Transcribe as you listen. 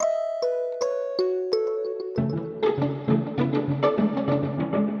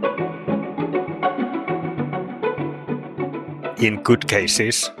in good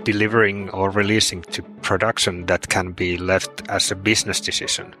cases, delivering or releasing to production that can be left as a business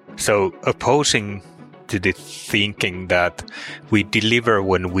decision. So opposing to the thinking that we deliver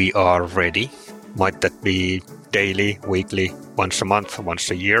when we are ready, might that be daily, weekly, once a month,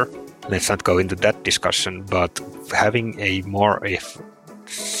 once a year? Let's not go into that discussion, but having a more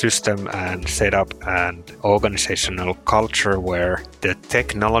system and setup and organizational culture where the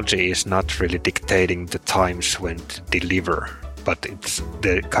technology is not really dictating the times when to deliver, but it's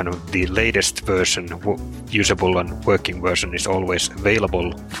the kind of the latest version, usable and working version is always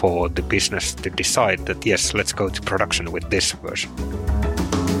available for the business to decide that, yes, let's go to production with this version.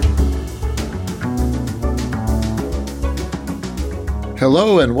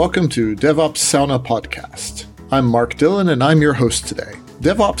 Hello and welcome to DevOps Sauna Podcast. I'm Mark Dillon and I'm your host today.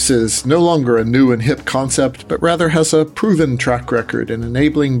 DevOps is no longer a new and hip concept, but rather has a proven track record in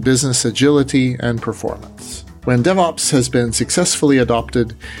enabling business agility and performance. When DevOps has been successfully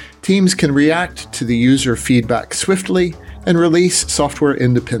adopted, teams can react to the user feedback swiftly and release software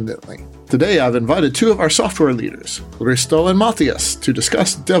independently. Today, I've invited two of our software leaders, Risto and Matthias, to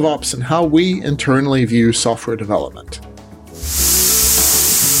discuss DevOps and how we internally view software development.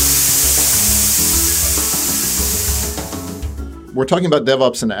 We're talking about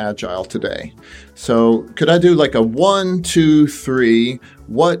DevOps and Agile today. So could I do like a 1, 2, 3?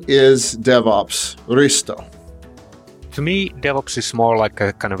 What is DevOps? Risto. To me, DevOps is more like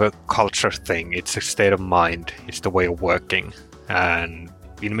a kind of a culture thing. It's a state of mind. It's the way of working. And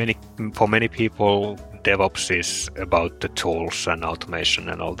for many people, DevOps is about the tools and automation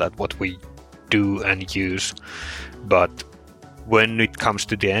and all that, what we do and use. But when it comes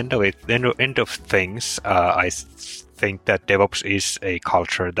to the end of things, I think that DevOps is a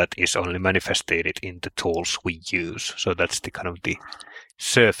culture that is only manifested in the tools we use. So that's the kind of the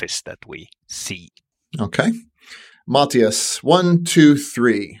surface that we see. Okay. Matthias, 1, 2,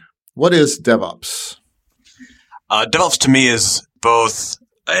 3. What is DevOps? DevOps to me is both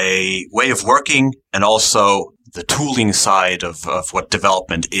a way of working and also the tooling side of what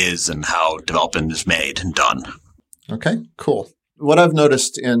development is and how development is made and done. Okay, cool. What I've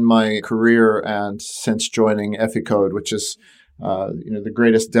noticed in my career and since joining Efficode, which is the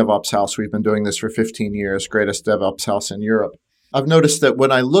greatest DevOps house, we've been doing this for 15 years, greatest DevOps house in Europe. I've noticed that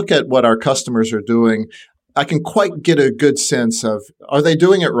when I look at what our customers are doing, I can quite get a good sense of, are they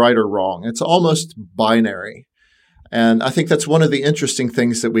doing it right or wrong? It's almost binary. And I think that's one of the interesting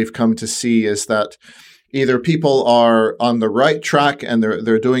things that we've come to see is that either people are on the right track and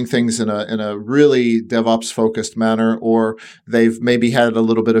they're doing things in a really DevOps focused manner, or they've maybe had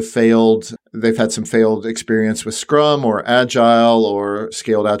they've had some failed experience with Scrum or Agile or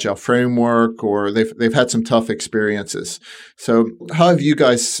Scaled Agile Framework, or they've had some tough experiences. So how have you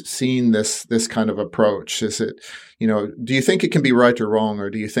guys seen this kind of approach? Is it, do you think it can be right or wrong, or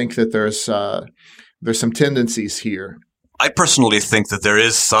do you think that there's some tendencies here? I personally think that there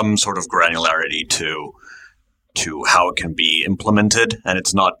is some sort of granularity to how it can be implemented, and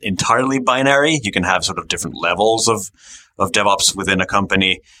it's not entirely binary. You can have sort of different levels of DevOps within a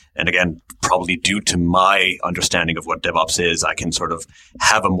company. And again, probably due to my understanding of what DevOps is, I can sort of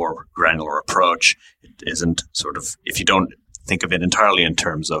have a more granular approach. It isn't sort of, if you don't think of it entirely in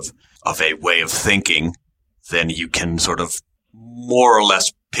terms of a way of thinking, then you can sort of more or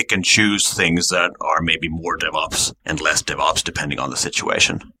less pick and choose things that are maybe more DevOps and less DevOps depending on the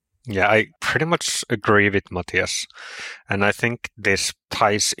situation. Yeah, I pretty much agree with Matthias. And I think this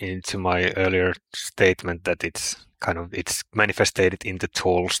ties into my earlier statement that it's manifested in the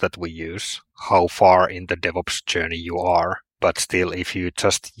tools that we use, how far in the DevOps journey you are. But still, if you're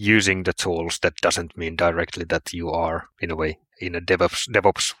just using the tools, that doesn't mean directly that you are, in a way, in a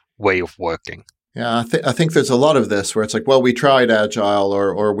DevOps way of working. Yeah, I think there's a lot of this where it's like, well, we tried Agile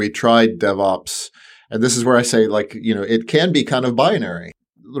or we tried DevOps. And this is where I say, it can be kind of binary.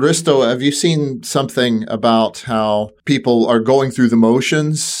 Risto, have you seen something about how people are going through the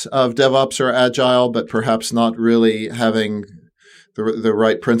motions of DevOps or Agile, but perhaps not really having the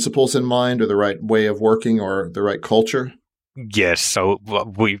right principles in mind or the right way of working or the right culture? Yes, so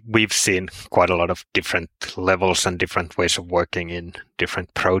we've seen quite a lot of different levels and different ways of working in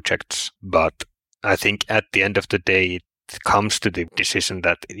different projects, but I think at the end of the day, it comes to the decision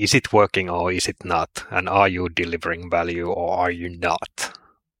that is it working or is it not? And are you delivering value or are you not?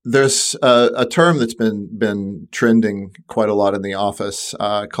 There's a term that's been trending quite a lot in the office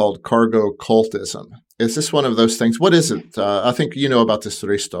called cargo cultism. Is this one of those things? What is it? I think you know about this,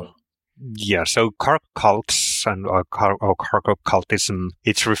 Risto. Yeah, so cargo cults and cargo cultism,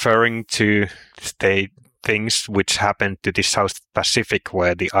 it's referring to things which happened to the South Pacific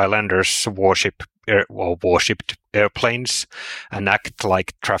where the islanders worship or worshipped airplanes and act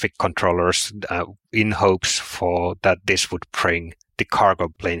like traffic controllers in hopes for that this would bring the cargo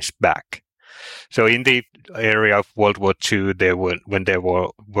planes back. So in the area of World War II, when there were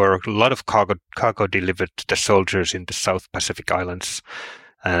a lot of cargo delivered to the soldiers in the South Pacific Islands,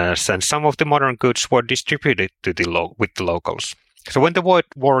 and some of the modern goods were distributed to with the locals. So when the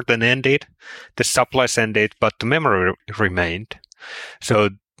war then ended, the supplies ended, but the memory remained. So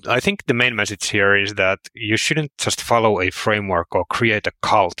I think the main message here is that you shouldn't just follow a framework or create a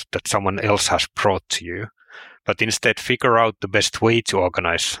cult that someone else has brought to you, but instead figure out the best way to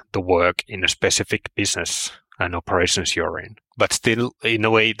organize the work in a specific business and operations you're in. But still in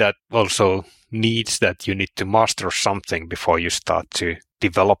a way that also needs that you need to master something before you start to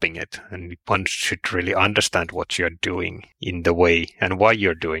developing it. And one should really understand what you're doing in the way and why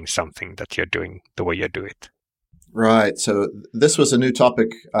you're doing something that you're doing the way you do it. Right. So this was a new topic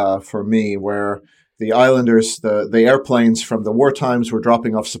for me, where the islanders, the airplanes from the war times were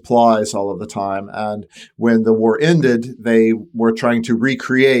dropping off supplies all of the time. And when the war ended, they were trying to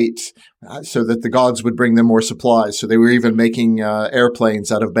recreate so that the gods would bring them more supplies. So they were even making airplanes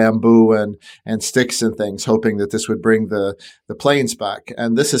out of bamboo and sticks and things, hoping that this would bring the planes back.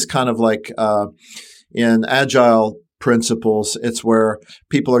 And this is kind of like in agile principles, it's where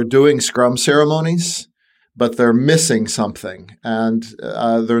people are doing scrum ceremonies, but they're missing something, and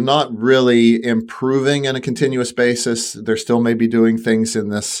they're not really improving on a continuous basis. They're still maybe doing things in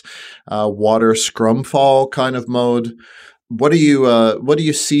this water scrum fall kind of mode. What do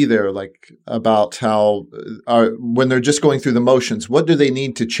you see there, like about how when they're just going through the motions, what do they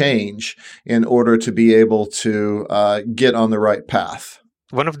need to change in order to be able to get on the right path?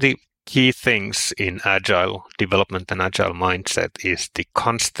 One of the key things in agile development and agile mindset is the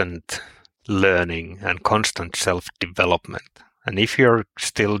constant learning and constant self-development. And if you're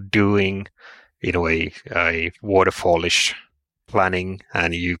still doing, in a way, a waterfallish planning,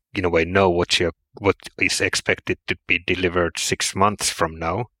 and you, in a way, know what is expected to be delivered 6 months from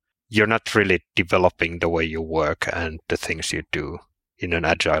now, you're not really developing the way you work and the things you do in an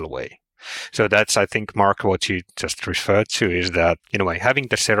agile way. So that's, I think, Mark, what you just referred to is that, in a way, having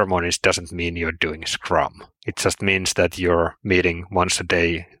the ceremonies doesn't mean you're doing Scrum. It just means that you're meeting once a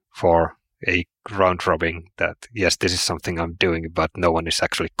day for a round robin that, yes, this is something I'm doing, but no one is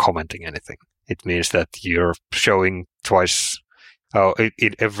actually commenting anything. It means that you're showing twice,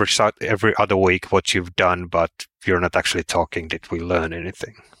 every other week what you've done, but you're not actually talking. Did we learn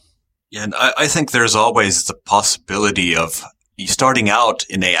anything? Yeah, and I think there's always the possibility of starting out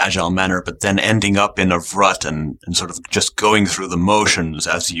in a agile manner, but then ending up in a rut and sort of just going through the motions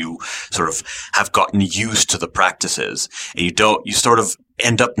as you sort of have gotten used to the practices. And you sort of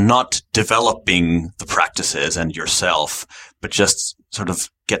end up not developing the practices and yourself, but just sort of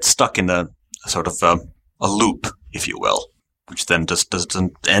get stuck in a sort of a loop, if you will, which then just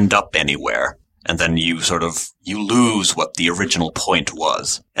doesn't end up anywhere. And then you lose what the original point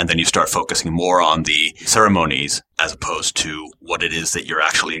was. And then you start focusing more on the ceremonies as opposed to what it is that you're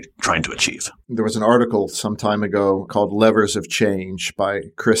actually trying to achieve. There was an article some time ago called Levers of Change by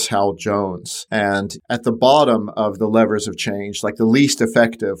Chris Howell-Jones. And at the bottom of the levers of change, like the least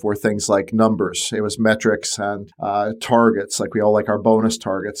effective, were things like numbers. It was metrics and targets, like we all like our bonus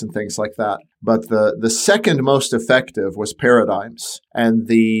targets and things like that. But the second most effective was paradigms. And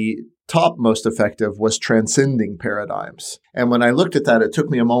the top most effective was transcending paradigms. And when I looked at that, it took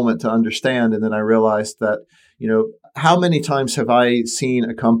me a moment to understand. And then I realized that, how many times have I seen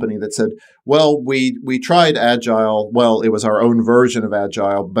a company that said, well, we tried Agile. Well, it was our own version of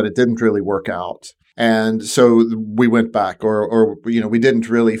Agile, but it didn't really work out. And so we went back or we didn't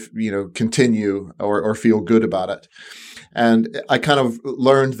really, continue or feel good about it. And I kind of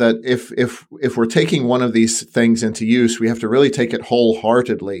learned that if we're taking one of these things into use, we have to really take it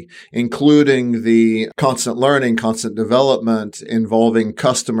wholeheartedly, including the constant learning, constant development, involving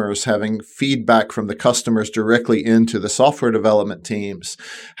customers, having feedback from the customers directly into the software development teams,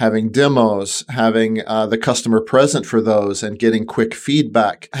 having demos, having the customer present for those and getting quick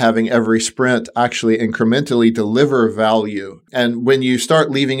feedback, having every sprint actually incrementally deliver value. And when you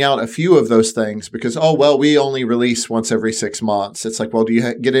start leaving out a few of those things because, we only release once every 6 months. It's like, well, do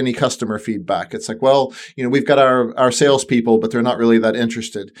you get any customer feedback? It's like, well, we've got our salespeople, but they're not really that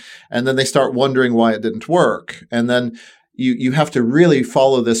interested. And then they start wondering why it didn't work. And then you have to really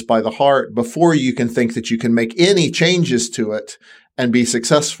follow this by the heart before you can think that you can make any changes to it and be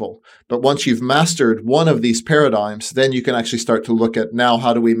successful. But once you've mastered one of these paradigms, then you can actually start to look at now,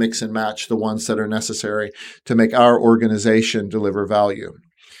 how do we mix and match the ones that are necessary to make our organization deliver value?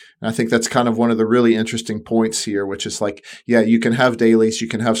 And I think that's kind of one of the really interesting points here, which is like, yeah, you can have dailies, you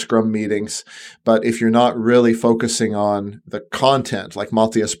can have Scrum meetings, but if you're not really focusing on the content, like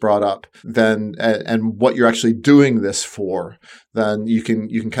Matthias brought up, then and what you're actually doing this for, then you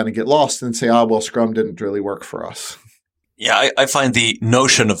can kind of get lost and say, well, Scrum didn't really work for us. Yeah, I find the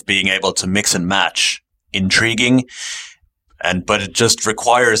notion of being able to mix and match intriguing, but it just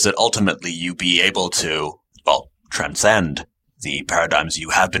requires that ultimately you be able to, transcend the paradigms you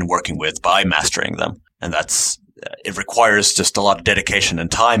have been working with by mastering them. And it requires just a lot of dedication and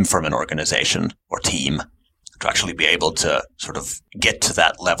time from an organization or team to actually be able to sort of get to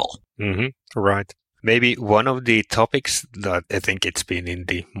that level. Mm-hmm. Right. Maybe one of the topics that I think it's been in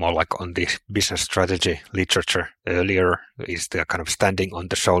the more like on the business strategy literature earlier is the kind of standing on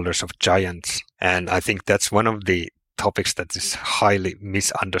the shoulders of giants. And I think that's one of the topics that is highly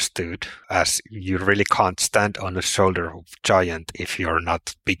misunderstood, as you really can't stand on the shoulder of giant if you're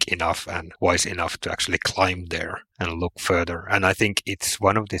not big enough and wise enough to actually climb there and look further. And I think it's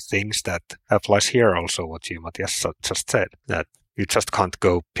one of the things that applies here also, what you, Matthias, just said, that you just can't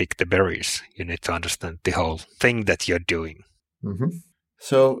go pick the berries. You need to understand the whole thing that you're doing. Mm-hmm.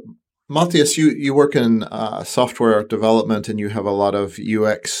 So, Matthias, you work in software development and you have a lot of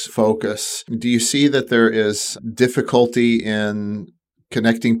UX focus. Do you see that there is difficulty in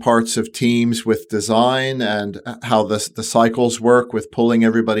connecting parts of teams with design and how the cycles work with pulling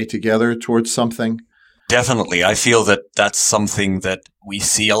everybody together towards something? Definitely. I feel that that's something that we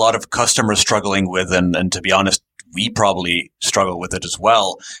see a lot of customers struggling with. And to be honest, we probably struggle with it as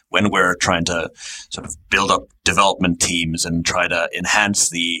well when we're trying to sort of build up development teams and try to enhance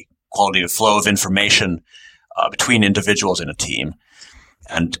the quality of flow of information between individuals in a team.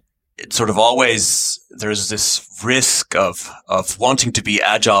 And it's sort of always, there's this risk of wanting to be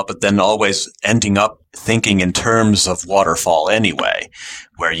agile, but then always ending up thinking in terms of waterfall anyway,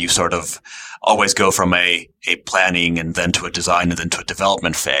 where you sort of always go from a planning and then to a design and then to a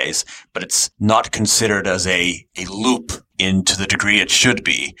development phase, but it's not considered as a loop into the degree it should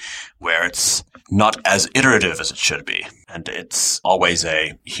be, where it's not as iterative as it should be. And it's always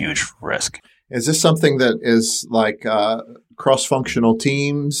a huge risk. Is this something that is like cross-functional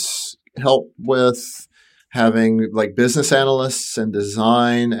teams help with, having like business analysts and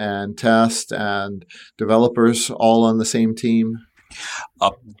design and test and developers all on the same team?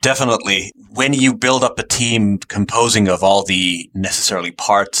 Definitely. When you build up a team composing of all the necessarily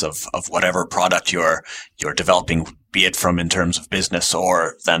parts of whatever product you're developing, be it from in terms of business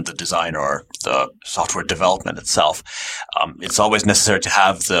or then the design or the software development itself, it's always necessary to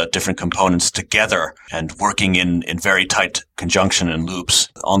have the different components together and working in very tight conjunction and loops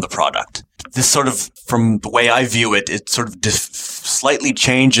on the product. This sort of, from the way I view it, it sort of slightly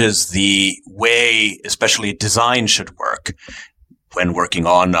changes the way, especially design should work when working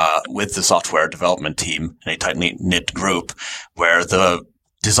on with the software development team in a tightly knit group, where the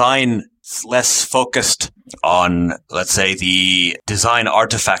design is less focused on, let's say, the design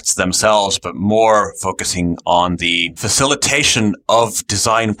artifacts themselves, but more focusing on the facilitation of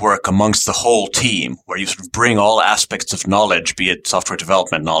design work amongst the whole team, where you sort of bring all aspects of knowledge, be it software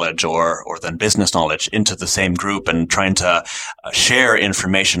development knowledge or then business knowledge, into the same group and trying to share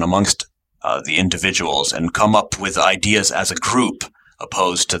information amongst the individuals and come up with ideas as a group,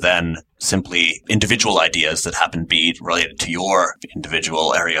 opposed to then simply individual ideas that happen to be related to your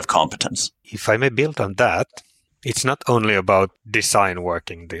individual area of competence. If I may build on that, it's not only about design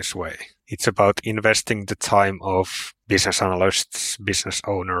working this way. It's about investing the time of business analysts, business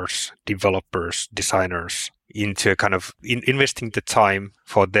owners, developers, designers into kind of investing the time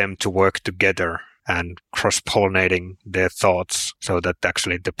for them to work together and cross-pollinating their thoughts so that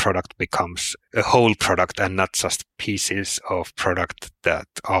actually the product becomes a whole product and not just pieces of product that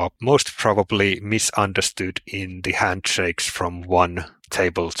are most probably misunderstood in the handshakes from one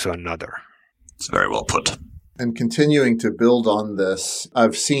table to another. It's very well put. And continuing to build on this,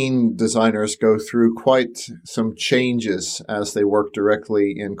 I've seen designers go through quite some changes as they work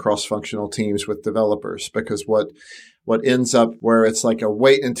directly in cross-functional teams with developers, because what ends up where it's like a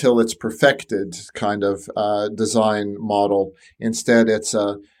wait until it's perfected kind of design model. Instead, it's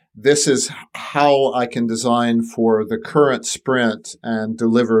this is how I can design for the current sprint and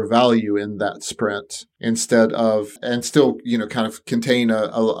deliver value in that sprint, instead of, and still, kind of contain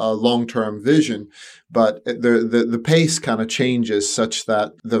a long-term vision. But the pace kind of changes such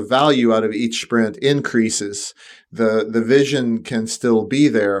that the value out of each sprint increases the vision can still be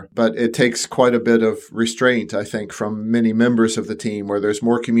there, but it takes quite a bit of restraint, I think, from many members of the team where there's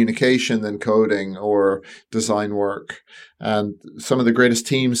more communication than coding or design work. And some of the greatest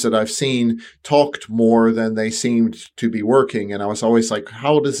teams that I've seen talked more than they seemed to be working. And I was always like,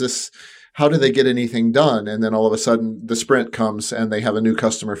 how do they get anything done? And then all of a sudden the sprint comes and they have a new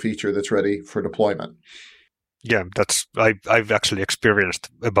customer feature that's ready for deployment. Yeah, I've actually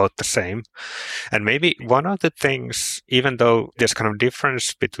experienced about the same. And maybe one of the things, even though there's kind of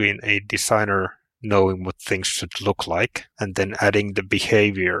difference between a designer knowing what things should look like and then adding the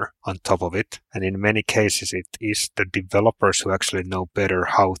behavior on top of it. And in many cases, it is the developers who actually know better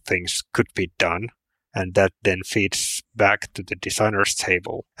how things could be done. And that then feeds back to the designer's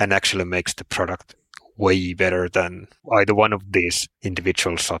table and actually makes the product way better than either one of these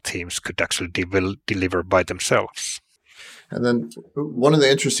individuals or teams could actually deliver by themselves. And then one of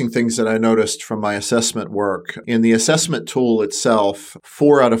the interesting things that I noticed from my assessment work, in the assessment tool itself,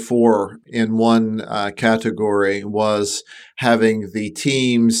 4 out of 4 in one category was having the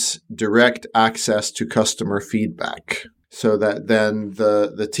team's direct access to customer feedback. So that then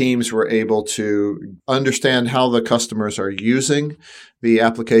the teams were able to understand how the customers are using the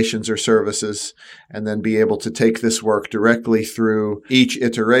applications or services, and then be able to take this work directly through each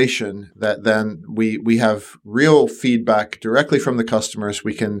iteration, that then we have real feedback directly from the customers.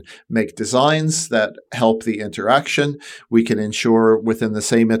 We can make designs that help the interaction. We can ensure within the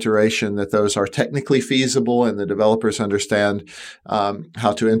same iteration that those are technically feasible and the developers understand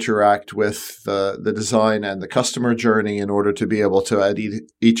how to interact with the design and the customer journey in order to be able to, at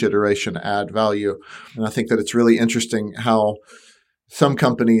each iteration, add value. And I think that it's really interesting how some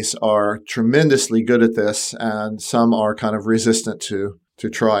companies are tremendously good at this and some are kind of resistant to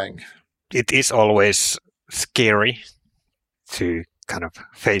trying. It is always scary to kind of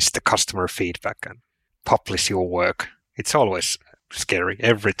face the customer feedback and publish your work. It's always scary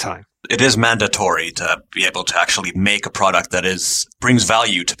every time. It is mandatory to be able to actually make a product that brings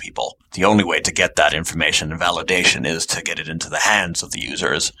value to people. The only way to get that information and validation is to get it into the hands of the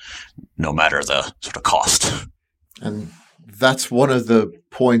users, no matter the sort of cost. And that's one of the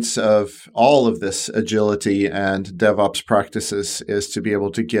points of all of this agility and DevOps practices, is to be able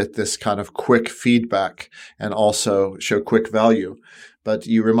to get this kind of quick feedback and also show quick value. But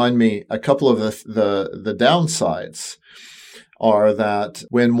you remind me, a couple of the downsides are that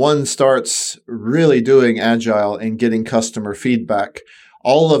when one starts really doing agile and getting customer feedback,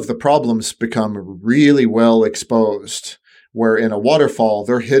 all of the problems become really well exposed. Where in a waterfall,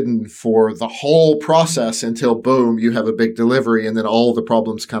 they're hidden for the whole process until, boom, you have a big delivery, and then all the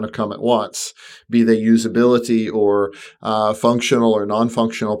problems kind of come at once, be they usability or functional or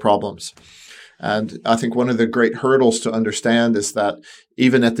non-functional problems. And I think one of the great hurdles to understand is that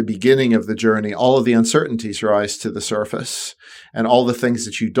even at the beginning of the journey, all of the uncertainties rise to the surface, and all the things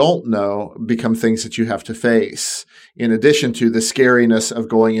that you don't know become things that you have to face, in addition to the scariness of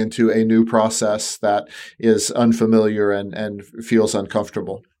going into a new process that is unfamiliar and feels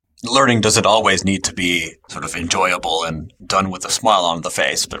uncomfortable. Learning doesn't always need to be sort of enjoyable and done with a smile on the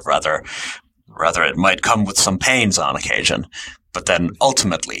face, but rather it might come with some pains on occasion. But then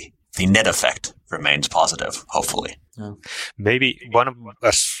ultimately, the net effect remains positive, hopefully. Yeah. Maybe one of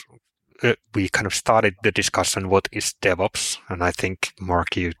us, we kind of started the discussion, what is DevOps? And I think,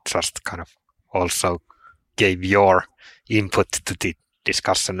 Mark, you just kind of also gave your input to the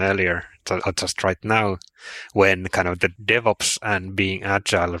discussion earlier, just right now, when kind of the DevOps and being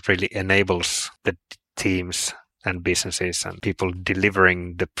agile really enables the teams and businesses and people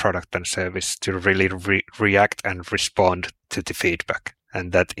delivering the product and service to really react and respond to the feedback.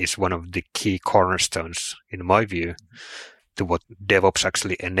 And that is one of the key cornerstones, in my view, to what DevOps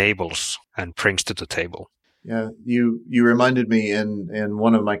actually enables and brings to the table. Yeah, you reminded me in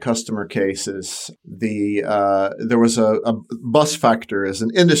one of my customer cases, there was a bus factor is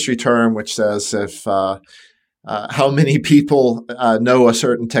an industry term which says if how many people know a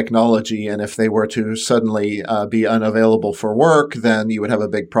certain technology, and if they were to suddenly be unavailable for work, then you would have a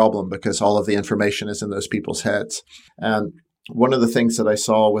big problem because all of the information is in those people's heads. And one of the things that I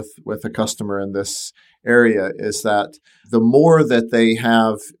saw with a customer in this area is that the more that they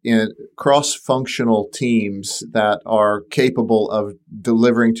have in cross-functional teams that are capable of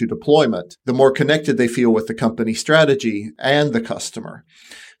delivering to deployment, the more connected they feel with the company strategy and the customer.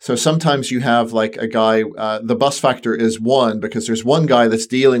 So sometimes you have like a guy, the bus factor is 1 because there's one guy that's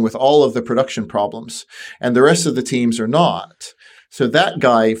dealing with all of the production problems and the rest of the teams are not. So that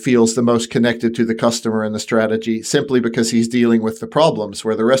guy feels the most connected to the customer and the strategy simply because he's dealing with the problems,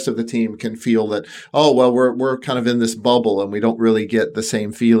 where the rest of the team can feel that, oh, well, we're kind of in this bubble and we don't really get the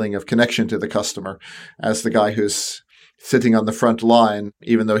same feeling of connection to the customer as the guy who's sitting on the front line,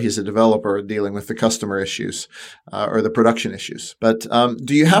 even though he's a developer dealing with the customer issues or the production issues. But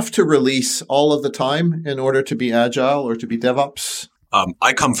do you have to release all of the time in order to be agile or to be DevOps?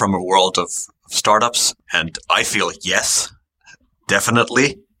 I come from a world of startups, and I feel yes,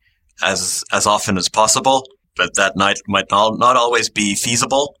 definitely, as often as possible. But that might not always be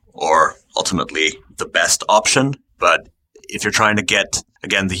feasible or ultimately the best option. But if you're trying to get,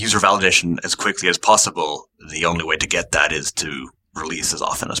 again, the user validation as quickly as possible, the only way to get that is to release as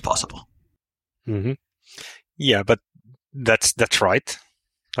often as possible. Mm-hmm. Yeah, but that's right.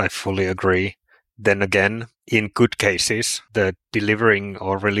 I fully agree. Then again, in good cases, the delivering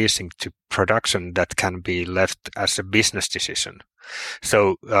or releasing to production, that can be left as a business decision.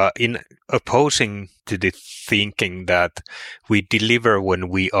 So in opposing to the thinking that we deliver when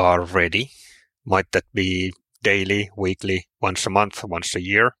we are ready, might that be daily, weekly, once a month, once a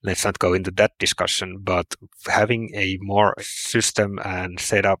year? Let's not go into that discussion, but having a more system and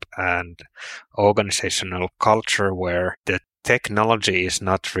setup and organizational culture where the technology is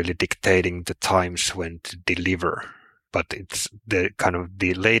not really dictating the times when to deliver, but it's the kind of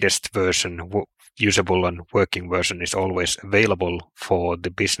the latest version, usable and working version is always available for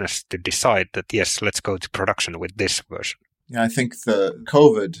the business to decide that, yes, let's go to production with this version. Yeah, I think the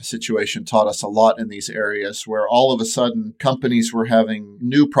COVID situation taught us a lot in these areas where all of a sudden companies were having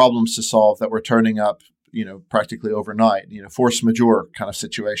new problems to solve that were turning up, practically overnight, force majeure kind of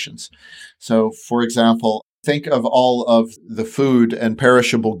situations. So, for example, think of all of the food and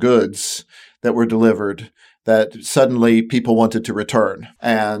perishable goods that were delivered that suddenly people wanted to return,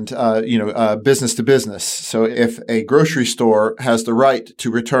 and business to business. So if a grocery store has the right to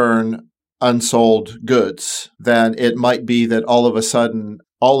return unsold goods, then it might be that all of a sudden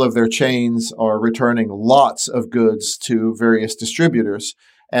all of their chains are returning lots of goods to various distributors.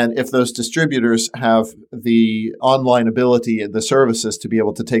 And if those distributors have the online ability and the services to be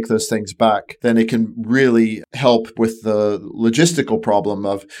able to take those things back, then it can really help with the logistical problem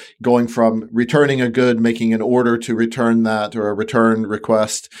of going from returning a good, making an order to return that or a return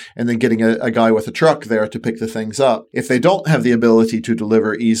request, and then getting a guy with a truck there to pick the things up. If they don't have the ability to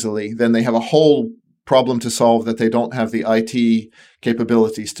deliver easily, then they have a whole problem to solve that they don't have the IT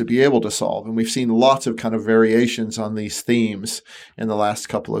capabilities to be able to solve. And we've seen lots of kind of variations on these themes in the last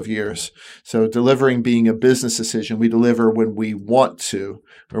couple of years. So delivering being a business decision, we deliver when we want to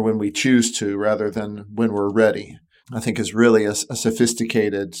or when we choose to rather than when we're ready, I think is really a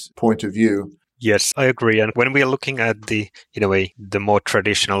sophisticated point of view. Yes, I agree. And when we are looking at the more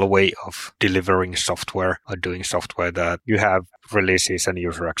traditional way of delivering software or doing software, that you have releases and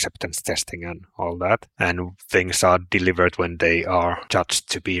user acceptance testing and all that, and things are delivered when they are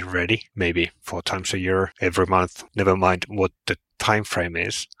judged to be ready, maybe 4 times a year, every month, never mind what the time frame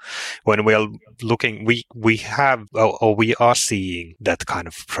is. When we are looking, we have or we are seeing that kind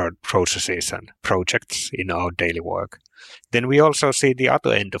of processes and projects in our daily work. Then we also see the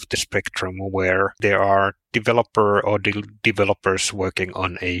other end of the spectrum where there are developers working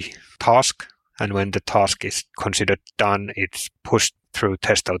on a task, and when the task is considered done, it's pushed through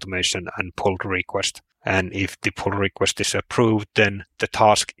test automation and pull request. And if the pull request is approved, then the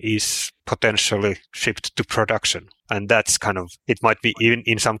task is potentially shipped to production. And that's it might be even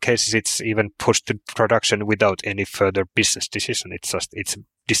in some cases, it's even pushed to production without any further business decision. It's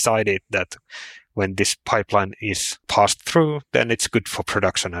decided that when this pipeline is passed through, then it's good for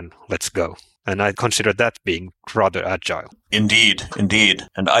production and let's go. And I consider that being rather agile. Indeed.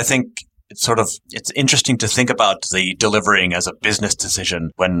 And I think it's interesting to think about the delivering as a business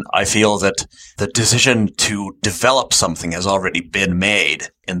decision when I feel that the decision to develop something has already been made,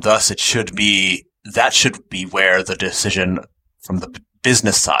 and thus that should be where the decision from the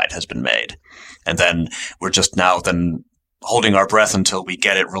business side has been made. And then we're just now then holding our breath until we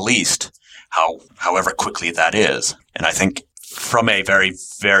get it released, however quickly that is. And I think from a very,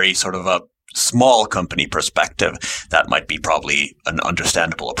 very sort of a small company perspective, that might be probably an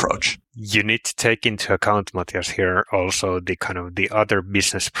understandable approach. You need to take into account, Matthias, here also the other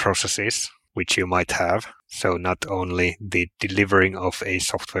business processes which you might have. So not only the delivering of a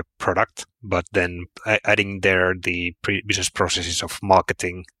software product, but then adding there the business processes of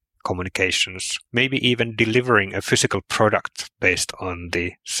marketing, communications, maybe even delivering a physical product based on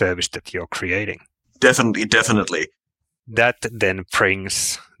the service that you're creating. Definitely. That then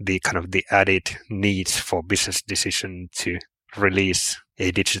brings the added needs for business decision to release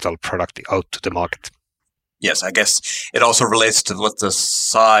a digital product out to the market. Yes, I guess it also relates to what the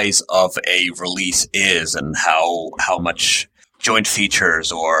size of a release is and how much joint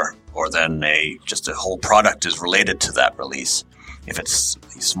features or then just a whole product is related to that release. If it's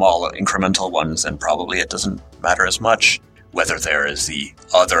the small incremental ones, then probably it doesn't matter as much whether there is the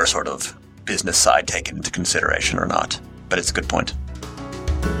other sort of business side taken into consideration or not. But it's a good point.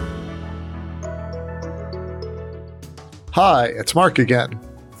 Hi, it's Mark again.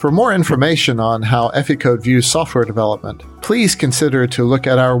 For more information on how Efficode views software development, please consider to look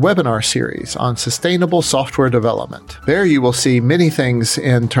at our webinar series on sustainable software development. There you will see many things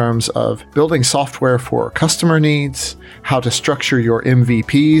in terms of building software for customer needs, how to structure your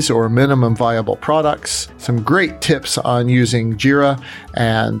MVPs or minimum viable products, some great tips on using Jira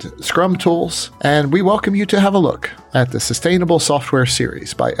and Scrum tools, and we welcome you to have a look at the Sustainable Software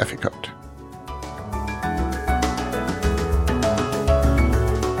series by Efficode.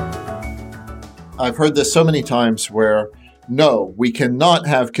 I've heard this so many times where, no, we cannot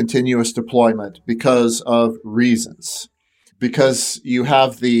have continuous deployment because of reasons. Because you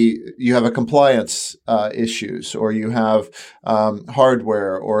have a compliance issues, or you have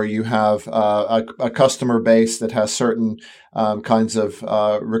hardware, or you have a customer base that has certain kinds of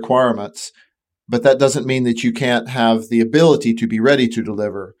requirements. But that doesn't mean that you can't have the ability to be ready to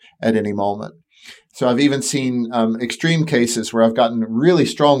deliver at any moment. So I've even seen extreme cases where I've gotten really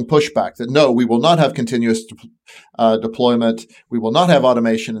strong pushback that, no, we will not have continuous deployment. We will not have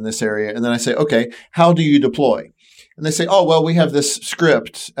automation in this area. And then I say, okay, how do you deploy? And they say, oh, well, we have this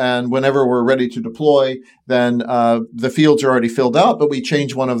script. And whenever we're ready to deploy, then the fields are already filled out, but we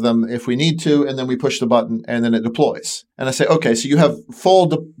change one of them if we need to. And then we push the button and then it deploys. And I say, okay, so you have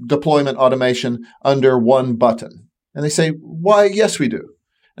full deployment automation under one button. And they say, why, yes, we do.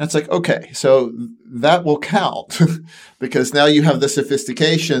 And it's like, okay, so that will count because now you have the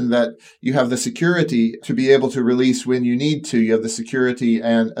sophistication that you have the security to be able to release when you need to. You have the security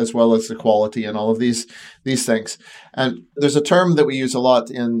and as well as the quality and all of these things. And there's a term that we use a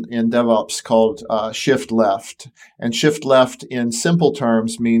lot in DevOps called shift left. And shift left in simple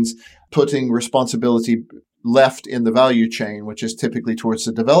terms means putting responsibility left in the value chain, which is typically towards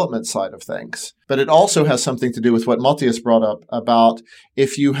the development side of things. But it also has something to do with what Matthias brought up about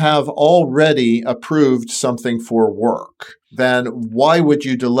if you have already approved something for work, then why would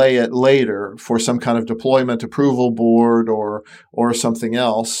you delay it later for some kind of deployment approval board or something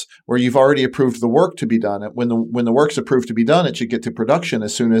else where you've already approved the work to be done? When the work's approved to be done, it should get to production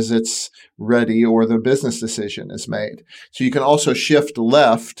as soon as it's ready or the business decision is made. So you can also shift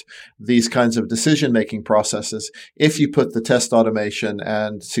left these kinds of decision-making processes if you put the test automation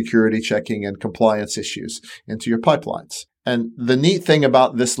and security checking and compliance issues into your pipelines. And the neat thing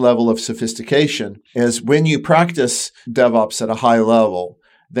about this level of sophistication is when you practice DevOps at a high level,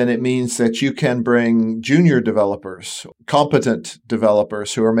 then it means that you can bring junior developers, competent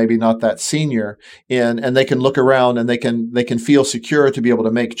developers who are maybe not that senior in, and they can look around and they can feel secure to be able to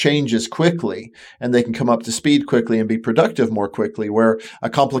make changes quickly, and they can come up to speed quickly and be productive more quickly, where a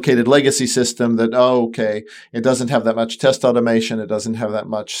complicated legacy system that, it doesn't have that much test automation, it doesn't have that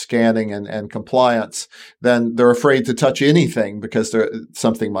much scanning and compliance, then they're afraid to touch anything because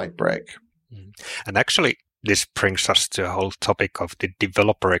something might break. And actually, this brings us to a whole topic of the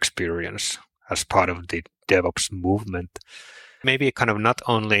developer experience as part of the DevOps movement. Maybe kind of not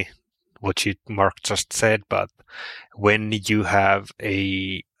only what you, Mark, just said, but when you have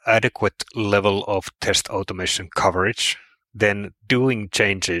a adequate level of test automation coverage, then doing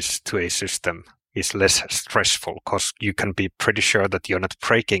changes to a system is less stressful because you can be pretty sure that you're not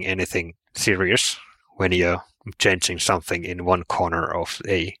breaking anything serious when you're changing something in one corner of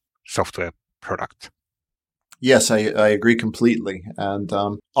a software product. Yes, I agree completely. And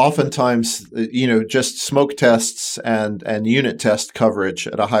oftentimes, just smoke tests and unit test coverage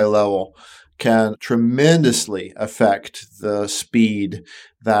at a high level can tremendously affect the speed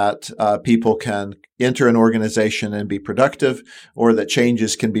that people can enter an organization and be productive, or that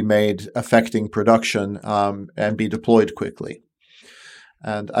changes can be made affecting production and be deployed quickly.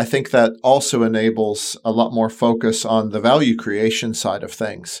 And I think that also enables a lot more focus on the value creation side of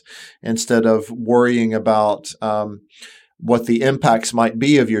things, instead of worrying about what the impacts might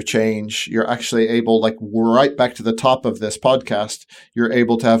be of your change. You're actually able, like right back to the top of this podcast, you're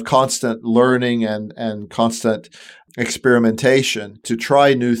able to have constant learning and constant experimentation to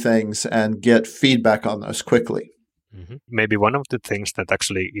try new things and get feedback on those quickly. Mm-hmm. Maybe one of the things that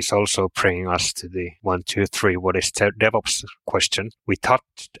actually is also bringing us to the 1, 2, 3, what is DevOps question. We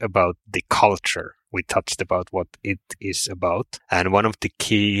touched about the culture. We touched about what it is about. And one of the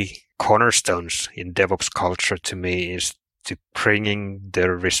key cornerstones in DevOps culture to me is to bringing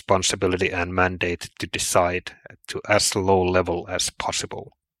the responsibility and mandate to decide to as low level as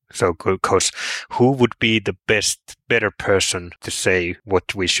possible. So, because who would be the better person to say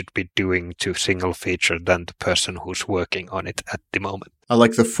what we should be doing to single feature than the person who's working on it at the moment? I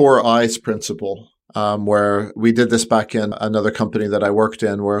like the 4 eyes principle, where we did this back in another company that I worked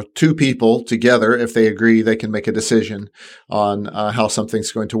in, where 2 people together, if they agree, they can make a decision on how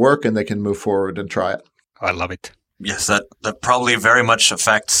something's going to work, and they can move forward and try it. I love it. Yes, that probably very much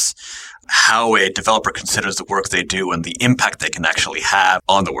affects how a developer considers the work they do and the impact they can actually have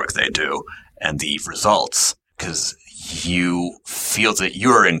on the work they do and the results, because you feel that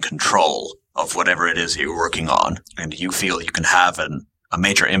you're in control of whatever it is you're working on, and you feel you can have a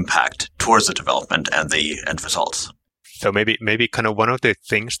major impact towards the development and the end results. So maybe kind of one of the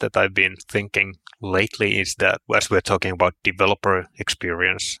things that I've been thinking lately is that as we're talking about developer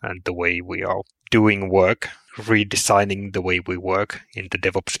experience and the way we are doing work, redesigning the way we work in the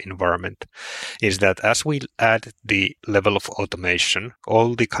DevOps environment, is that as we add the level of automation,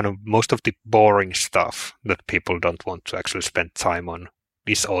 all the kind of most of the boring stuff that people don't want to actually spend time on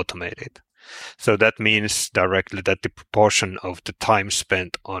is automated. So that means directly that the proportion of the time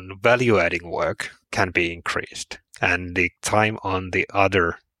spent on value-adding work can be increased, and the time on the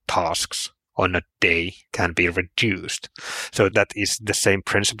other tasks on a day can be reduced. So that is the same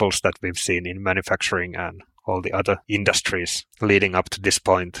principles that we've seen in manufacturing and all the other industries leading up to this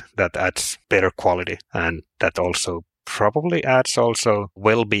point, that adds better quality, and that also probably adds also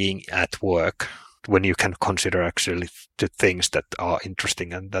well-being at work when you can consider actually the things that are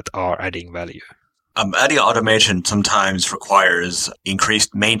interesting and that are adding value. Adding automation sometimes requires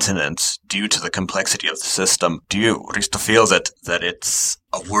increased maintenance due to the complexity of the system. Do you, Risto, feel that it's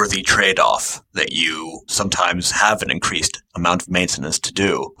a worthy trade-off that you sometimes have an increased amount of maintenance to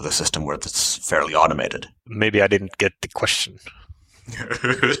do with a system where it's fairly automated? Maybe I didn't get the question.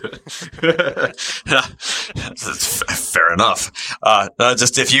 That's fair enough.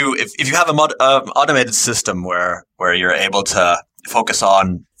 Just if you have an automated system where you're able to focus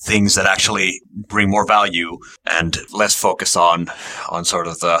on things that actually bring more value and less focus on sort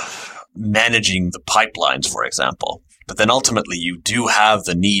of the managing the pipelines, for example. But then ultimately you do have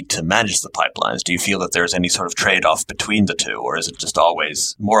the need to manage the pipelines. Do you feel that there's any sort of trade-off between the two, or is it just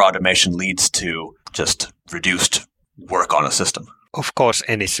always more automation leads to just reduced work on a system? Of course,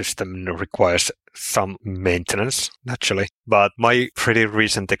 any system requires some maintenance, naturally. But my pretty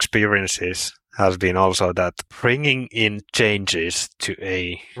recent experiences has been also that bringing in changes to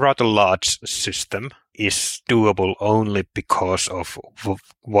a rather large system is doable only because of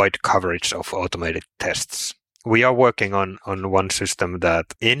wide coverage of automated tests. We are working on one system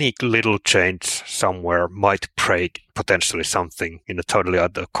that any little change somewhere might break potentially something in a totally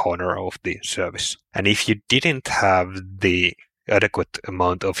other corner of the service. And if you didn't have the adequate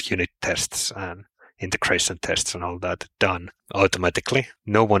amount of unit tests and integration tests and all that done automatically,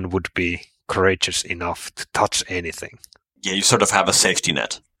 no one would be courageous enough to touch anything. Yeah, you sort of have a safety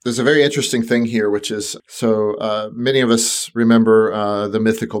net. There's a very interesting thing here, which is, many of us remember the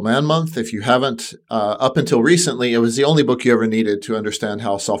Mythical Man Month. If you haven't, up until recently, it was the only book you ever needed to understand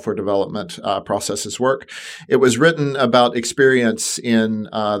how software development processes work. It was written about experience in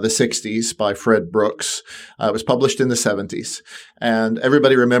the 60s by Fred Brooks. It was published in the 70s. And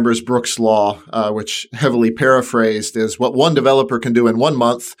everybody remembers Brooks' Law, which heavily paraphrased is what one developer can do in 1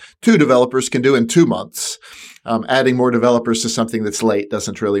 month, 2 developers can do in 2 months. Adding more developers to something that's late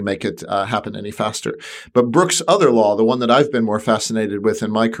doesn't really make it happen any faster. But Brooks' other law, the one that I've been more fascinated with in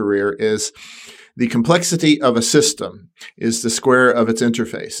my career, is the complexity of a system is the square of its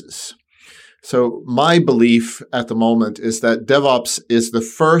interfaces. So my belief at the moment is that DevOps is the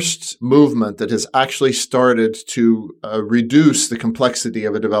first movement that has actually started to reduce the complexity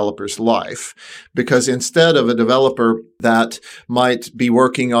of a developer's life. Because instead of a developer that might be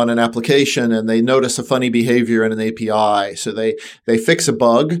working on an application and they notice a funny behavior in an API, so they fix a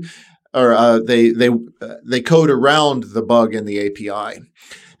bug, or they code around the bug in the API.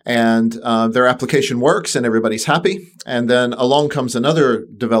 And their application works and everybody's happy. And then along comes another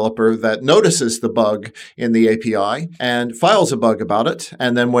developer that notices the bug in the API and files a bug about it.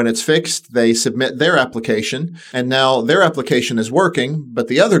 And then when it's fixed, they submit their application. And now their application is working. But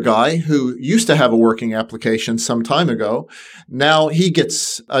the other guy who used to have a working application some time ago, now he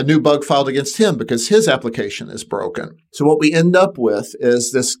gets a new bug filed against him because his application is broken. So what we end up with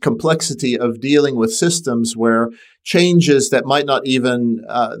is this complexity of dealing with systems where changes that might not even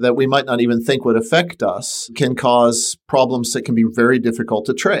that we might not even think would affect us can cause problems that can be very difficult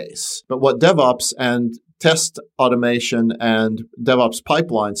to trace. But what DevOps and test automation and DevOps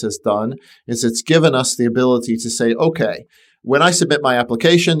pipelines has done is it's given us the ability to say, okay, when I submit my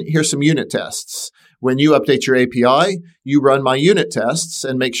application, here's some unit tests. When you update your API, you run my unit tests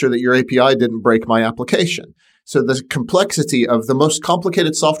and make sure that your API didn't break my application. So the complexity of the most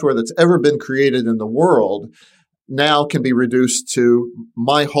complicated software that's ever been created in the world now can be reduced to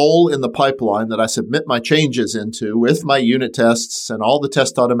my hole in the pipeline that I submit my changes into with my unit tests and all the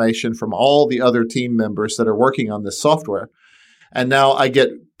test automation from all the other team members that are working on this software. And now I get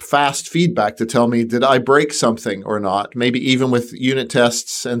fast feedback to tell me, did I break something or not? Maybe even with unit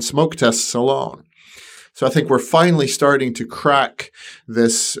tests and smoke tests alone. So I think we're finally starting to crack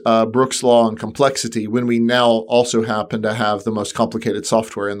this Brooks Law and complexity when we now also happen to have the most complicated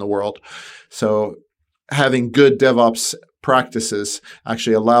software in the world. So having good DevOps practices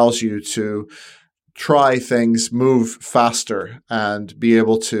actually allows you to try things, move faster, and be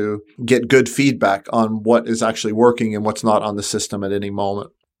able to get good feedback on what is actually working and what's not on the system at any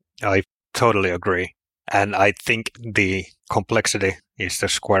moment. I totally agree. And I think the complexity is the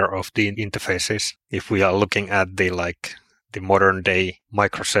square of the interfaces. If we are looking at the modern day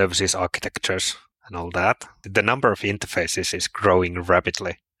microservices architectures and all that, the number of interfaces is growing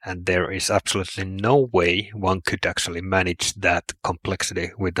rapidly. And there is absolutely no way one could actually manage that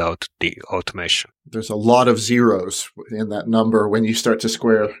complexity without the automation. There's a lot of zeros in that number when you start to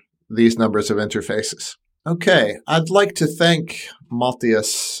square these numbers of interfaces. Okay, I'd like to thank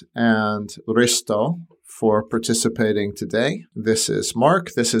Matthias and Risto for participating today. This is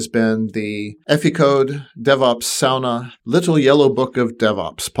Mark. This has been the Efficode DevOps Sauna Little Yellow Book of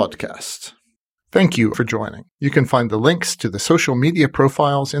DevOps podcast. Thank you for joining. You can find the links to the social media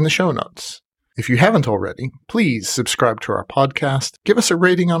profiles in the show notes. If you haven't already, please subscribe to our podcast. Give us a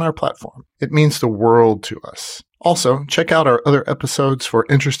rating on our platform. It means the world to us. Also, check out our other episodes for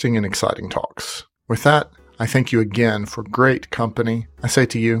interesting and exciting talks. With that, I thank you again for great company. I say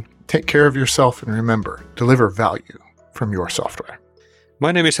to you, take care of yourself and remember, deliver value from your software.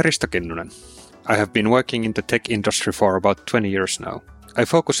 My name is Risto Kinnunen. I have been working in the tech industry for about 20 years now. I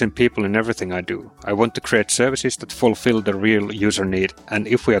focus on people in everything I do. I want to create services that fulfill the real user need, and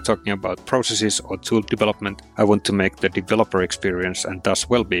if we are talking about processes or tool development, I want to make the developer experience and thus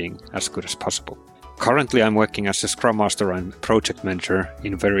well-being as good as possible. Currently, I'm working as a Scrum Master and Project Manager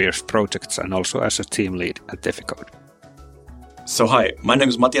in various projects and also as a team lead at Efficode. So hi, my name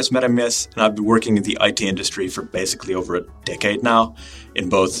is Matthias Meremies, and I've been working in the IT industry for basically over a decade now in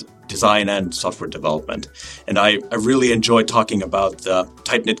both design and software development. And I really enjoy talking about the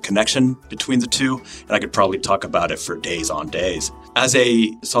tight-knit connection between the two, and I could probably talk about it for days on days. As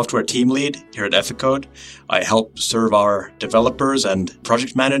a software team lead here at Efficode, I help serve our developers and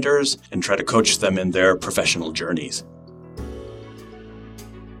project managers and try to coach them in their professional journeys.